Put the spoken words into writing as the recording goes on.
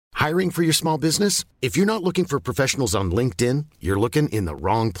Hiring for your small business? If you're not looking for professionals on LinkedIn, you're looking in the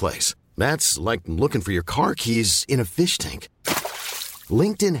wrong place. That's like looking for your car keys in a fish tank.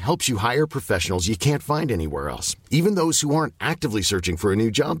 LinkedIn helps you hire professionals you can't find anywhere else, even those who aren't actively searching for a new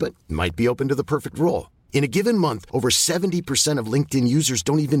job but might be open to the perfect role. In a given month, over 70% of LinkedIn users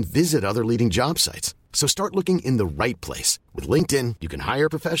don't even visit other leading job sites. So start looking in the right place. With LinkedIn, you can hire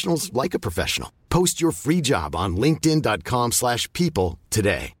professionals like a professional. Post your free job on linkedin.com/people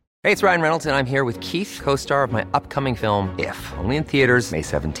today. Hey, it's Ryan Reynolds, and I'm here with Keith, co-star of my upcoming film, If, only in theaters May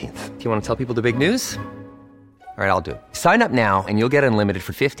 17th. Do you want to tell people the big news? All right, I'll do it. Sign up now and you'll get unlimited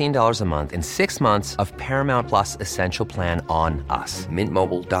for $15 a month and 6 months of Paramount Plus Essential Plan on us.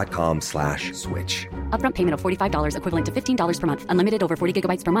 MintMobile.com/switch. Upfront payment of $45 equivalent to $15 per month. Unlimited over 40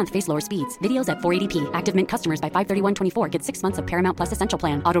 gigabytes per month. Face lower speeds. Videos at 480p. Active Mint customers by 531.24 get 6 months of Paramount Plus Essential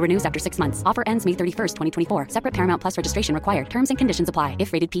Plan. Auto renews after 6 months. Offer ends May 31st, 2024. Separate Paramount Plus registration required. Terms and conditions apply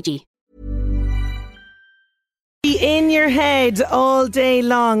if rated PG. In your head all day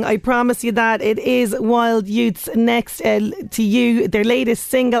long. I promise you that. It is Wild Youths next to you, their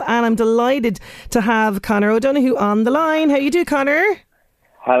latest single, and I'm delighted to have Conor O'Donoghue on the line. How you do, Conor?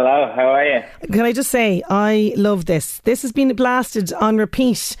 Hello, how are you? Can I just say, I love this. This has been blasted on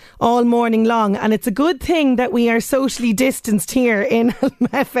repeat all morning long, and it's a good thing that we are socially distanced here in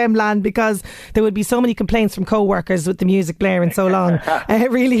FM land, because there would be so many complaints from co-workers with the music blaring so long. It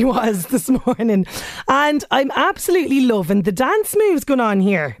really was this morning. And I'm absolutely loving the dance moves going on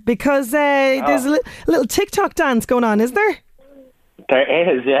here, because there's a little TikTok dance going on, is there?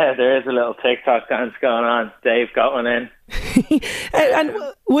 There is, yeah. There is a little TikTok dance going on. Dave got one in. And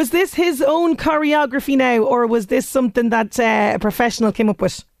was this his own choreography now, or was this something that a professional came up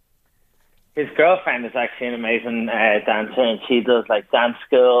with? His girlfriend is actually an amazing dancer, and she does like dance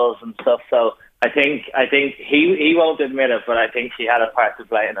schools and stuff. So I think he won't admit it, but I think she had a part to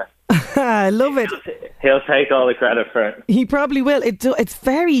play in it. I love it. He'll take all the credit for it. He probably will. He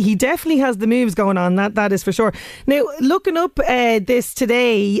definitely has the moves going on, that is for sure. Now, looking up this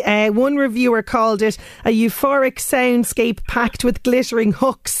today, one reviewer called it a euphoric soundscape packed with glittering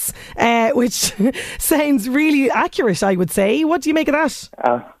hooks, which sounds really accurate, I would say. What do you make of that?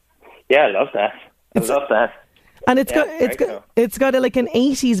 Yeah, I love that. I love that. And it's got like an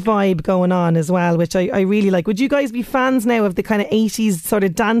 80s vibe going on as well, which I really like. Would you guys be fans now of the kind of 80s sort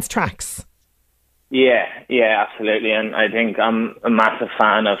of dance tracks? Yeah, absolutely. And I think I'm a massive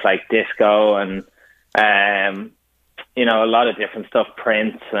fan of like disco and a lot of different stuff,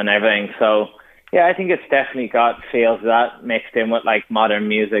 Prince and everything. So yeah, I think it's definitely got feels of that mixed in with like modern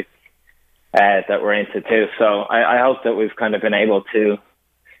music that we're into too. So I hope that we've kind of been able to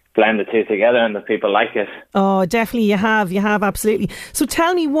blend the two together and that people like it. Oh, definitely you have absolutely. So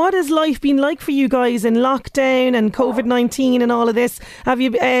tell me, what has life been like for you guys in lockdown and COVID-19 and all of this? Have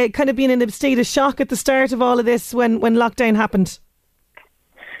you kind of been in a state of shock at the start of all of this when lockdown happened?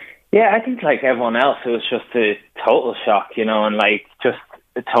 Yeah, I think like everyone else, it was just a total shock, and like just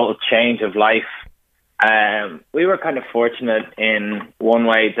a total change of life. We were kind of fortunate in one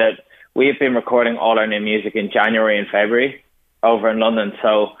way that we have been recording all our new music in January and February over in London.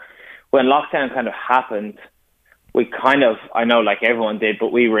 So when lockdown kind of happened, we kind of, I know like everyone did,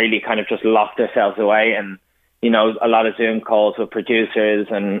 but we really kind of just locked ourselves away, and, a lot of Zoom calls with producers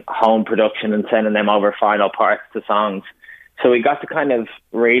and home production and sending them over final parts to songs. So we got to kind of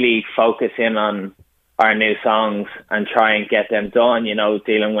really focus in on our new songs and try and get them done,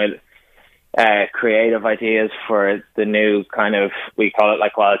 dealing with creative ideas for the new kind of, we call it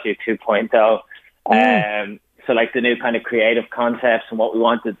like Wild Youth 2.0. So like the new kind of creative concepts and what we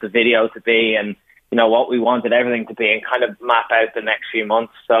wanted the video to be, and, what we wanted everything to be, and kind of map out the next few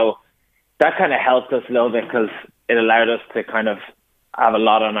months. So that kind of helped us a little bit, because it allowed us to kind of have a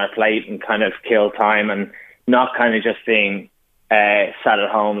lot on our plate and kind of kill time and not kind of just being sat at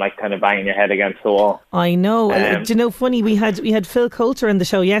home, like kind of banging your head against the wall. I know. Do you know, funny, we had Phil Coulter on the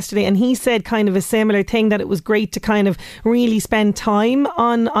show yesterday, and he said kind of a similar thing, that it was great to kind of really spend time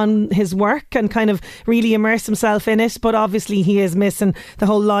on his work and kind of really immerse himself in it, but obviously he is missing the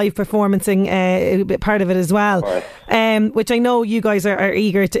whole live performancing part of it as well, which I know you guys are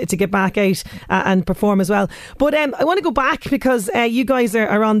eager to get back out and perform as well. But I want to go back, because you guys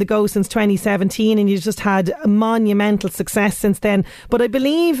are on the go since 2017, and you've just had monumental success since then. But I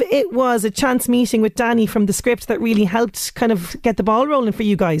believe it was a chance meeting with Danny from The Script that really helped kind of get the ball rolling for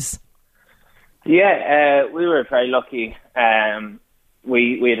you guys. Yeah, we were very lucky.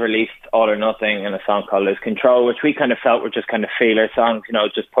 We had released All or Nothing and a song called Lose Control, which we kind of felt were just kind of feeler songs,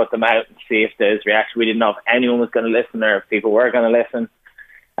 just put them out and see if there's reaction. We didn't know if anyone was going to listen or if people were going to listen.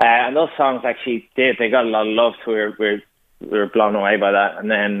 And those songs actually did. They got a lot of love, so we were we were blown away by that. And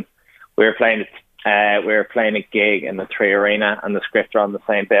then we were playing a gig in the Three Arena, and the Script were on the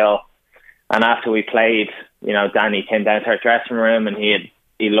same bill. And after we played, you know, Danny came down to our dressing room, and he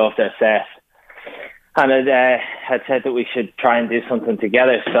loved our set, and had said that we should try and do something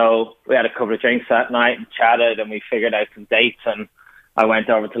together. So we had a couple of drinks that night and chatted, and we figured out some dates. And I went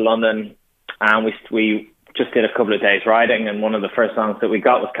over to London, and we just did a couple of days writing. And one of the first songs that we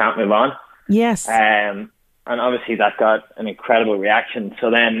got was "Can't Move On." Yes. And obviously that got an incredible reaction.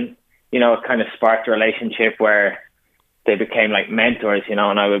 So then, you know, it kind of sparked a relationship where they became like mentors, you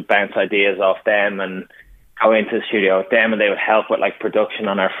know, and I would bounce ideas off them and go into the studio with them, and they would help with like production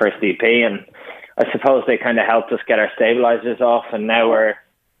on our first EP. And I suppose they kind of helped us get our stabilizers off, and now we're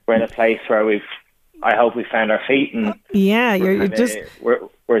in a place where I hope we found our feet, and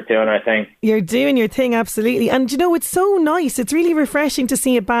we're doing our thing. You're doing your thing, absolutely. And you know, it's so nice. It's really refreshing to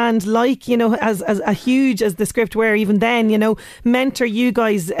see a band like, you know, as a huge as the Script were even then, you know, mentor you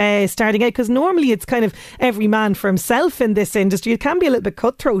guys starting out, because normally it's kind of every man for himself in this industry. It can be a little bit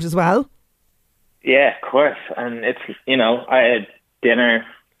cutthroat as well. Yeah, of course. And it's, you know, I had dinner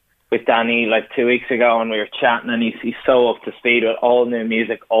with Danny like 2 weeks ago, and we were chatting, and he's so up to speed with all new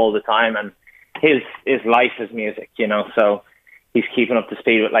music all the time, and his life is music, you know, so he's keeping up to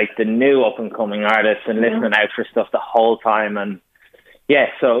speed with like the new up and coming artists and listening out for stuff the whole time. And yeah,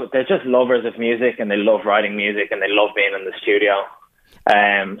 so they're just lovers of music, and they love writing music, and they love being in the studio.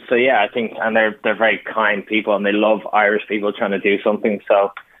 So yeah, I think, and they're very kind people, and they love Irish people trying to do something.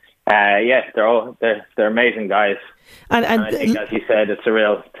 So yeah, they're amazing guys. And I think, as you said, it's a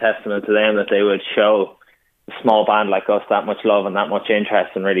real testament to them that they would show a small band like us that much love and that much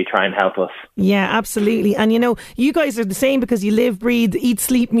interest, and really try and help us. Yeah, absolutely. And you know, you guys are the same, because you live, breathe, eat,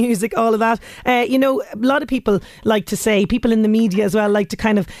 sleep music, all of that. You know, a lot of people like to say, people in the media as well like to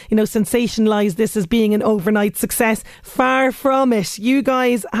kind of, you know, sensationalise this as being an overnight success. Far from it. You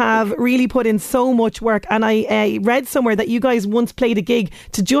guys have really put in so much work, and I read somewhere that you guys once played a gig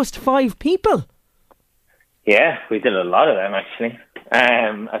to just 5 people. Yeah, we did a lot of them actually.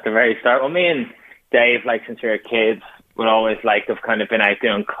 At the very start, well, me and Dave, like since we were kids, would always like have kind of been out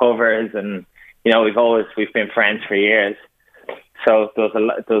doing covers, and you know, we've been friends for years. So there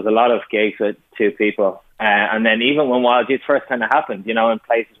was a lot of gigs with 2 people, and then even when Wild Youth first kind of happened, you know, in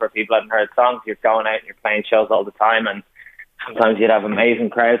places where people hadn't heard songs, you're going out and you're playing shows all the time, and sometimes you'd have amazing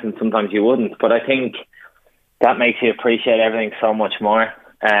crowds, and sometimes you wouldn't. But I think that makes you appreciate everything so much more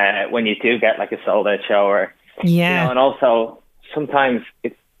when you do get like a sold out show, or yeah, you know, and also sometimes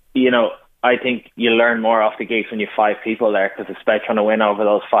it's, you know, I think you learn more off the gigs when you have 5 people there, because it's about trying to win over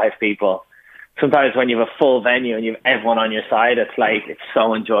those 5 people. Sometimes when you have a full venue and you have everyone on your side, it's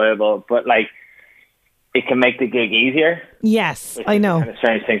so enjoyable, but like it can make the gig easier. Yes, I know. It's kind of a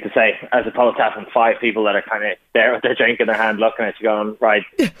strange thing to say, as opposed to having 5 people that are kind of there with their drink in their hand, looking at you, going, "Right,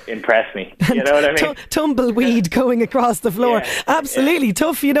 impress me." You know what I mean? Tumbleweed going across the floor. Yeah, absolutely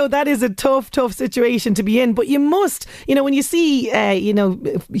tough. You know, that is a tough situation to be in. But you must, you know, when you see, you know,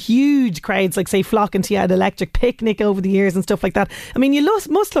 huge crowds like say flocking to you at Electric Picnic over the years and stuff like that. I mean, you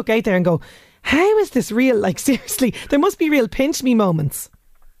must look out there and go, "How is this real?" Like seriously, there must be real pinch me moments.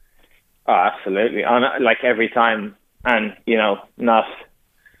 Oh, absolutely. On like every time, and you know, not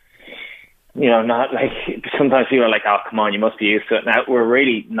like sometimes people are like, "Oh, come on, you must be used to it." Now we're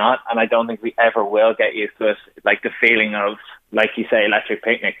really not, and I don't think we ever will get used to it. Like the feeling of, like you say, Electric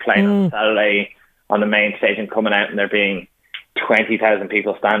Picnic playing on Saturday on the main stage and coming out and there being 20,000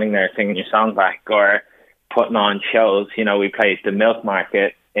 people standing there singing your song back, or putting on shows. You know, we played the Milk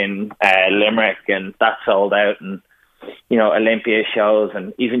Market in Limerick, and that sold out, and you know, Olympia shows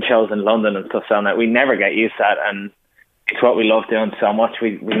and even shows in London and stuff, so that we never get used to that, and it's what we love doing so much.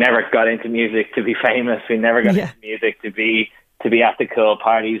 We never got into music to be famous. We never got into music to be at the cool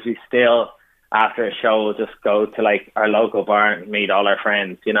parties. We still, after a show, we'll just go to like our local bar and meet all our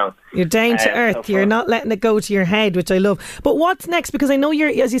friends, you know. You're down to earth. So you're not letting it go to your head, which I love. But what's next? Because I know you're,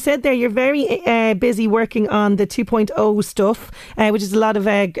 as you said there, you're very busy working on the 2.0 stuff, which is a lot of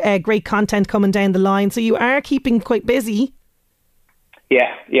great content coming down the line. So you are keeping quite busy.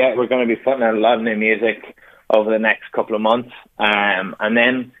 Yeah, we're going to be putting out a lot of new music over the next couple of months. And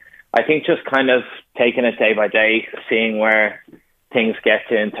then I think just kind of taking it day by day, seeing where things get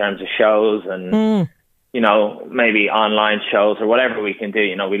to in terms of shows and, you know, maybe online shows or whatever we can do.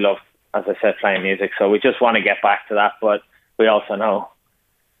 You know, we love, as I said, playing music. So we just want to get back to that. But we also know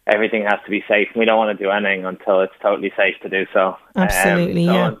everything has to be safe. We don't want to do anything until it's totally safe to do so. Absolutely,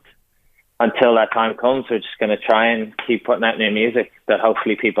 yeah. Until that time comes, we're just going to try and keep putting out new music that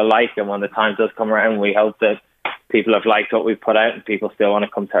hopefully people like. And when the time does come around, we hope that people have liked what we've put out and people still want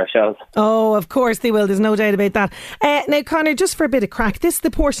to come to our shows. Oh, of course they will. There's no doubt about that. Now, Conor, just for a bit of crack, this is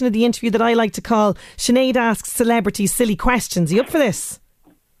the portion of the interview that I like to call Sinead Asks Celebrities Silly Questions. Are you up for this?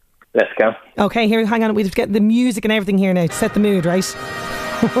 Let's go. Okay, here, hang on. We have to get the music and everything here now to set the mood, right?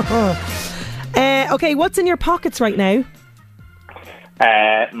 Okay, what's in your pockets right now?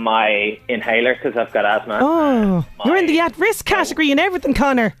 My inhaler, because I've got asthma. Oh, you're in the at-risk category and everything,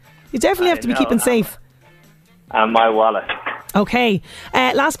 Conor. You definitely have to be keeping safe. And my wallet. Okay.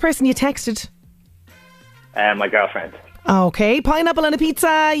 Last person you texted? My girlfriend. Okay. Pineapple on a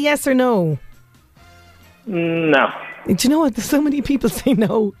pizza, yes or no? No. Do you know what? There's so many people say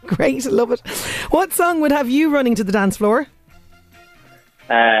no. Great, I love it. What song would have you running to the dance floor?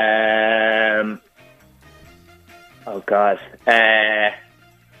 Oh God.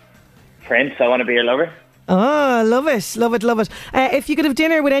 Prince, I Want to Be Your Lover. Oh, love it, love it, love it. If you could have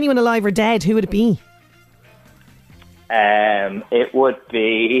dinner with anyone alive or dead, who would it be? It would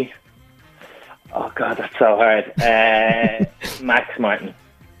be... Oh God, that's so hard. Max Martin.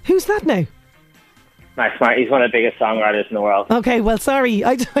 Who's that now? Max Martin, he's one of the biggest songwriters in the world. Okay, well, sorry,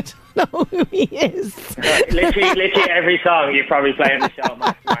 I don't know who he is. literally every song you probably play on the show,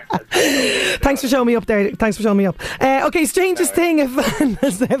 Max Martin. Thanks for showing me up there. Thanks for showing me up. Okay, strangest thing a fan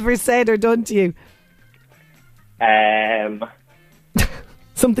has ever said or done to you?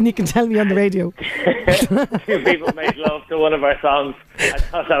 Something you can tell me on the radio. Two people made love to one of our songs. I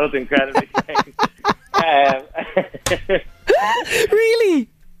thought that was incredibly strange. Really?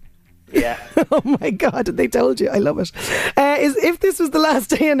 Yeah. Oh my God, they told you. I love it. If this was the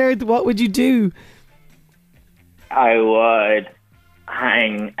last day on earth, what would you do? I would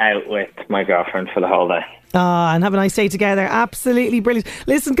hang out with my girlfriend for the whole day. And have a nice day together. Absolutely brilliant.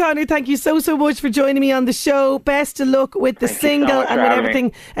 Listen, Conor, thank you so much for joining me on the show. Best of luck with the single and with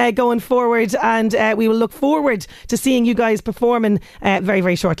everything going forward. And we will look forward to seeing you guys performing very,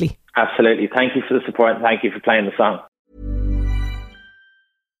 very shortly. Absolutely. Thank you for the support and thank you for playing the song.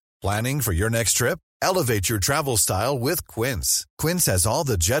 Planning for your next trip? Elevate your travel style with Quince. Quince has all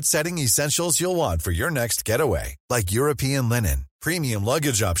the jet-setting essentials you'll want for your next getaway, like European linen, premium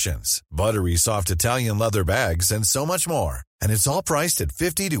luggage options, buttery soft Italian leather bags, and so much more. And it's all priced at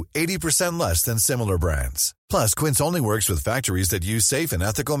 50 to 80% less than similar brands. Plus, Quince only works with factories that use safe and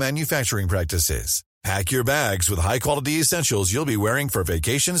ethical manufacturing practices. Pack your bags with high-quality essentials you'll be wearing for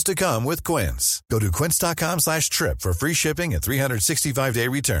vacations to come with Quince. Go to quince.com/trip for free shipping and 365-day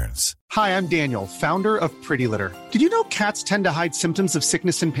returns. Hi, I'm Daniel, founder of Pretty Litter. Did you know cats tend to hide symptoms of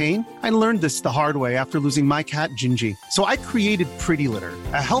sickness and pain? I learned this the hard way after losing my cat, Gingy. So I created Pretty Litter,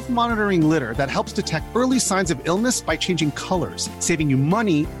 a health monitoring litter that helps detect early signs of illness by changing colors, saving you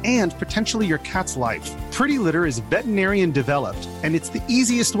money and potentially your cat's life. Pretty Litter is veterinarian developed, and it's the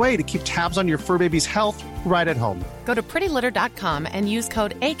easiest way to keep tabs on your fur baby's health right at home. Go to prettylitter.com and use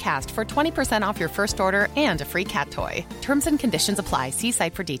code ACAST for 20% off your first order and a free cat toy. Terms and conditions apply. See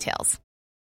site for details.